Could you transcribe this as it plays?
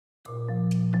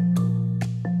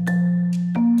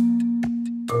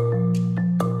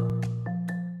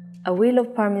A wheel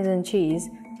of Parmesan cheese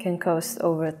can cost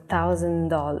over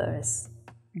 $1,000.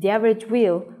 The average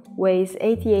wheel weighs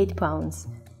 88 pounds,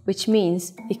 which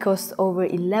means it costs over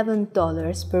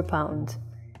 $11 per pound.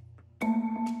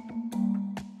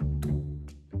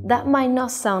 That might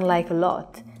not sound like a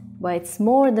lot, but it's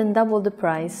more than double the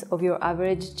price of your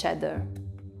average cheddar.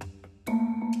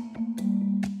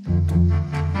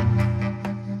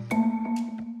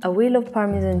 A wheel of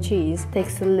Parmesan cheese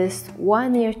takes at least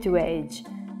 1 year to age,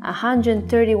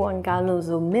 131 gallons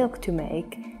of milk to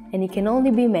make, and it can only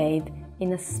be made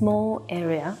in a small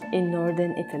area in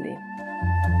northern Italy.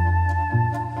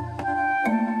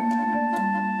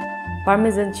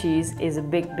 Parmesan cheese is a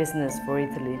big business for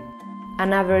Italy.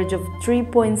 An average of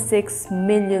 3.6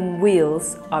 million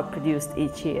wheels are produced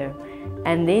each year,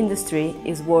 and the industry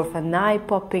is worth an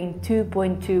eye-popping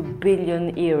 2.2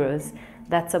 billion euros,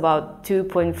 that's about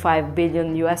 2.5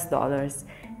 billion US dollars,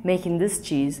 making this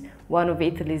cheese one of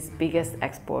Italy's biggest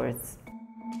exports.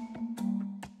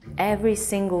 Every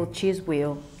single cheese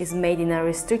wheel is made in a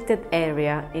restricted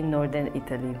area in northern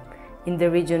Italy, in the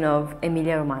region of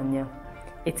Emilia-Romagna.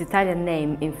 Its Italian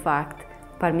name, in fact,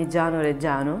 Parmigiano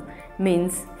Reggiano,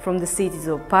 means from the cities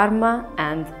of Parma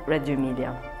and Reggio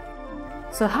Emilia.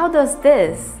 So how does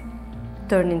this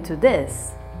turn into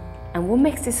this? And what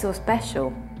makes it so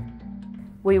special?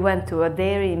 We went to a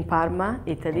dairy in Parma,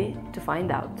 Italy, to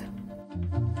find out.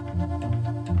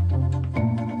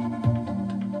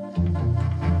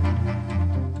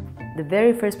 The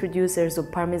very first producers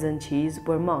of Parmesan cheese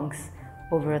were monks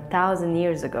over 1,000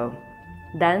 years ago.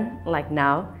 Then, like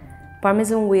now,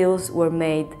 Parmesan wheels were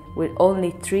made with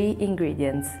only 3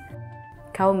 ingredients: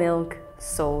 cow milk,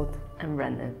 salt, and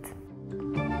rennet.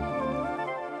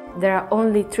 There are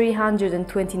only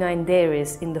 329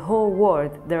 dairies in the whole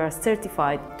world that are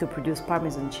certified to produce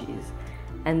Parmesan cheese,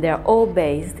 and they are all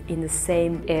based in the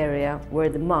same area where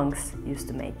the monks used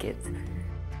to make it.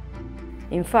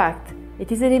 In fact,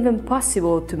 it isn't even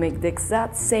possible to make the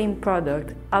exact same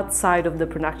product outside of the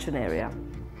production area.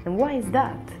 And why is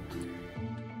that?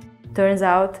 Turns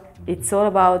out, it's all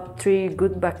about 3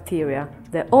 good bacteria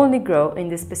that only grow in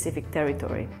this specific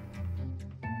territory.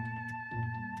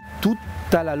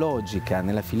 Tutta la logica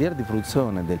nella filiera di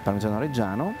produzione del Parmigiano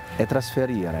Reggiano è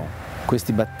trasferire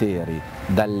questi batteri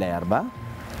dall'erba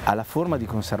alla forma di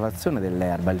conservazione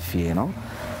dell'erba, il fieno,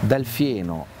 dal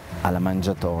fieno alla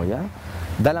mangiatoia,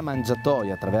 dalla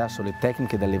mangiatoia attraverso le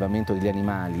tecniche di allevamento degli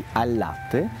animali al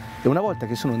latte, e una volta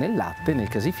che sono nel latte, nel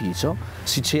casificio,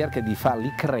 si cerca di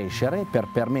farli crescere per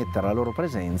permettere la loro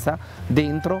presenza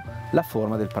dentro la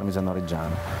forma del Parmigiano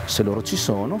Reggiano. Se loro ci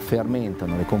sono,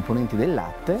 fermentano le componenti del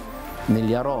latte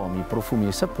negli aromi, profumi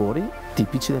e sapori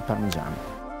tipici del Parmigiano.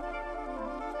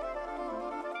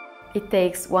 It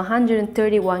takes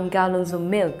 131 gallons of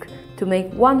milk to make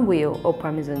 1 wheel of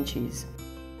Parmesan cheese.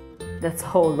 That's a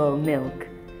whole lot of milk.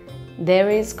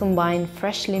 Dairies combine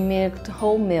freshly milked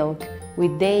whole milk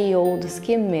with day-old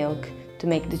skim milk to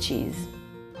make the cheese.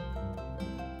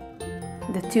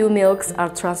 The 2 milks are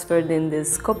transferred in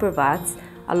these copper vats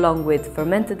along with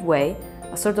fermented whey,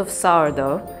 a sort of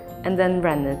sourdough, and then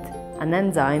rennet, an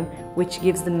enzyme which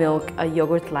gives the milk a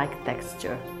yogurt-like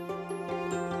texture.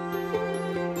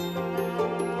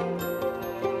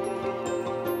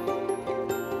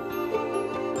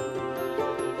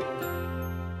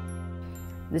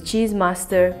 The cheese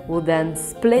master will then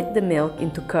split the milk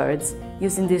into curds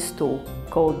using this tool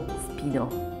called spino.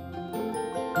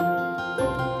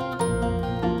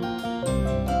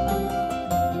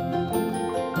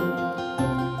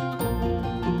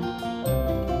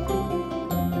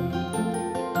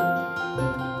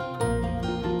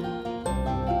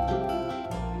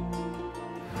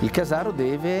 Il casaro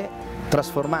deve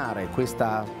trasformare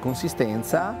questa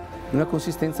consistenza in una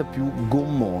consistenza più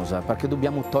gommosa, perché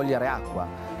dobbiamo togliere acqua,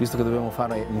 visto che dobbiamo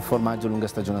fare un formaggio a lunga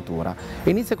stagionatura. E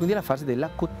inizia quindi la fase della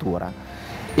cottura,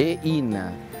 e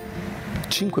in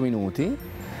 5 minuti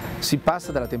si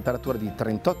passa dalla temperatura di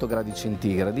 38 gradi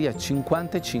centigradi a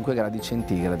 55 gradi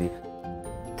centigradi.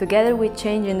 Together with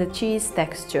changing the cheese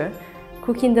texture,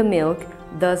 cooking the milk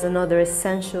does another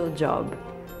essential job.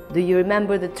 Do you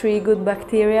remember the 3 good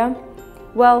bacteria?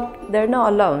 Well, they're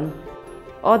not alone.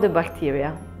 Other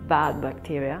bacteria, bad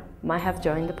bacteria, might have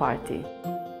joined the party.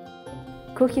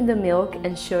 Cooking the milk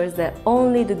ensures that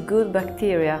only the good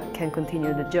bacteria can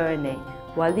continue the journey,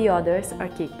 while the others are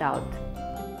kicked out.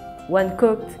 When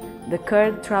cooked, the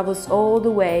curd travels all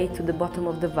the way to the bottom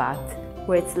of the vat,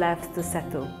 where it's left to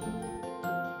settle.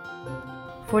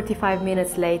 45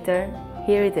 minutes later,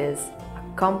 here it is,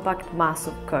 a compact mass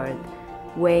of curd,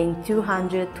 weighing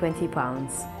 220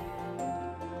 pounds.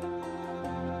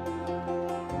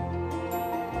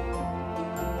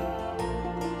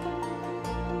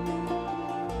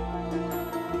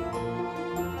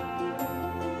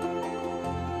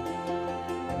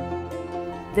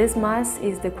 This mass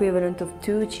is the equivalent of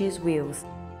 2 cheese wheels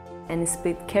and is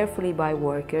split carefully by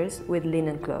workers with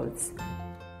linen clothes.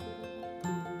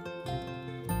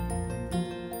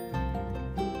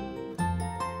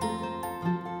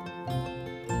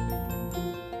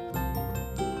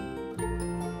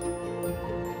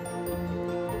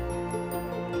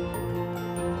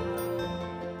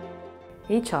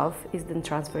 Each half is then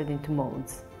transferred into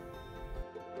molds.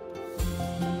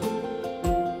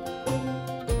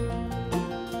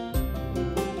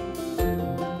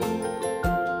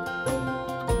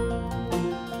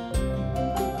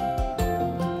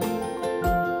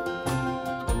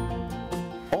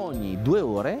 Ogni 2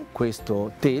 ore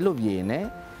questo telo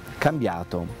viene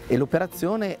cambiato e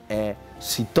l'operazione è: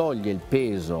 si toglie il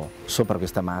peso sopra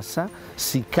questa massa,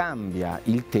 si cambia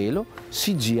il telo,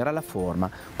 si gira la forma.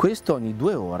 Questo ogni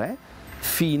 2 ore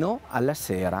fino alla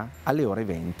sera, alle ore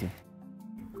 20.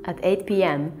 At 8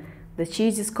 p.m., the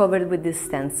cheese is covered with this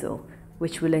stencil,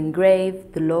 which will engrave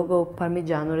the logo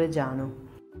Parmigiano Reggiano.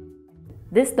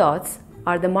 These dots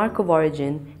are the mark of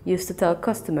origin used to tell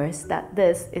customers that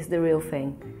this is the real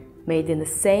thing, made in the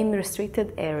same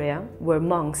restricted area where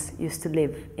monks used to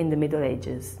live in the Middle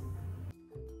Ages.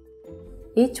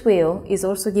 Each wheel is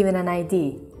also given an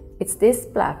ID. It's this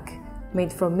plaque,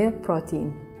 made from milk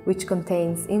protein, which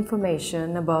contains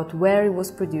information about where it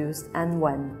was produced and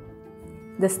when.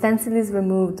 The stencil is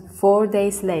removed 4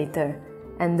 days later,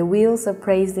 and the wheels are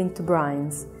pressed into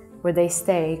brines, where they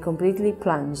stay completely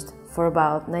plunged for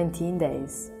about 19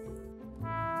 days.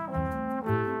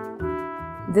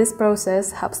 This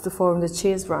process helps to form the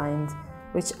cheese rind,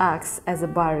 which acts as a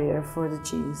barrier for the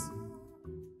cheese.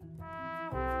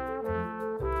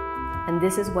 And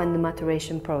this is when the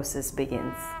maturation process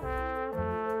begins.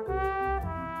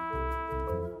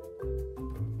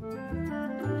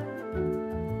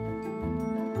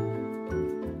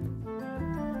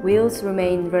 Wheels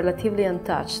remain relatively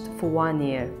untouched for 1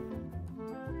 year.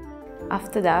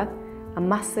 After that, a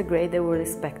master grader will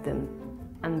inspect them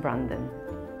and brand them.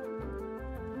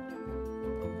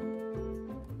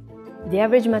 The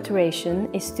average maturation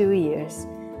is 2 years,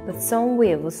 but some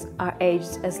wheels are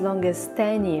aged as long as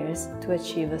 10 years to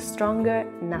achieve a stronger,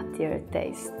 nuttier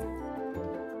taste.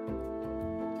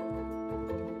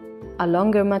 A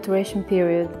longer maturation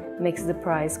period makes the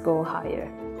price go higher.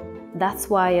 That's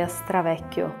why a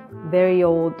Stravecchio, very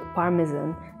old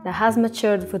Parmesan, that has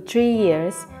matured for 3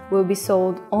 years will be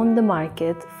sold on the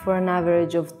market for an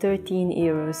average of 13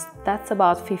 euros. That's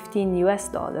about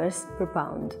 $15 per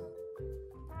pound.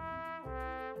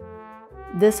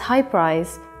 This high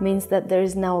price means that there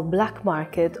is now a black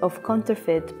market of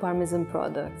counterfeit Parmesan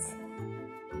products.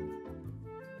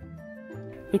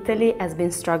 Italy has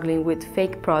been struggling with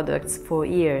fake products for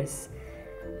years.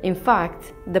 In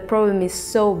fact, the problem is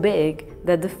so big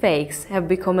that the fakes have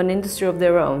become an industry of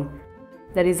their own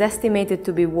that is estimated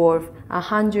to be worth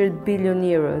 100 billion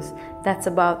euros, that's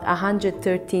about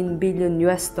 113 billion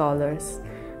US dollars,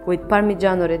 with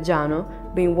Parmigiano Reggiano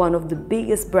being one of the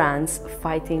biggest brands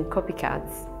fighting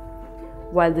copycats.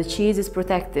 While the cheese is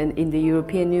protected in the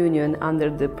European Union under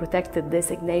the Protected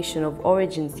Designation of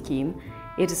Origin scheme,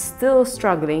 it is still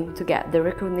struggling to get the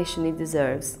recognition it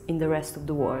deserves in the rest of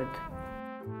the world.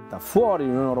 Fuori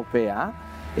l'Unione Europea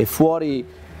e fuori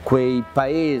quei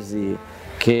paesi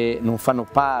che non fanno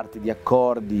parte di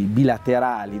accordi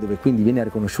bilaterali dove quindi viene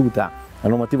riconosciuta la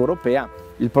normativa europea,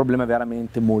 il problema è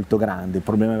veramente molto grande, il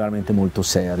problema è veramente molto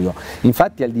serio.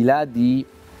 Infatti, al di là di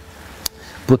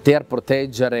poter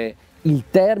proteggere il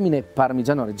termine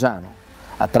Parmigiano Reggiano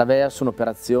attraverso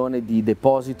un'operazione di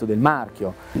deposito del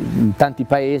marchio, in tanti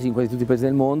paesi, in quasi tutti i paesi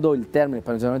del mondo, il termine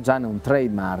Parmigiano Reggiano è un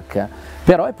trademark,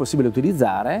 però è possibile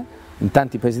utilizzare in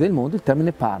tanti paesi del mondo il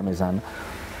termine Parmesan,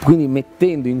 quindi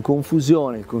mettendo in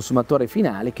confusione il consumatore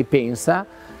finale che pensa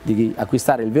di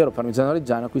acquistare il vero Parmigiano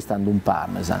Reggiano acquistando un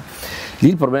Parmesan. Lì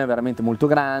il problema è veramente molto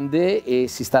grande e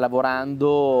si sta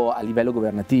lavorando a livello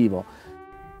governativo.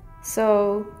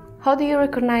 So, how do you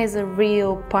recognize a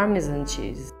real Parmesan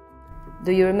cheese? Do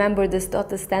you remember this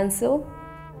dotted stencil?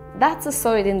 That's a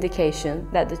solid indication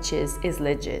that the cheese is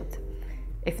legit.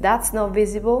 If that's not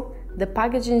visible, the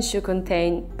packaging should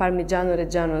contain Parmigiano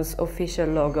Reggiano's official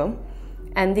logo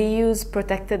and the EU's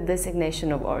Protected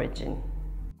Designation of Origin.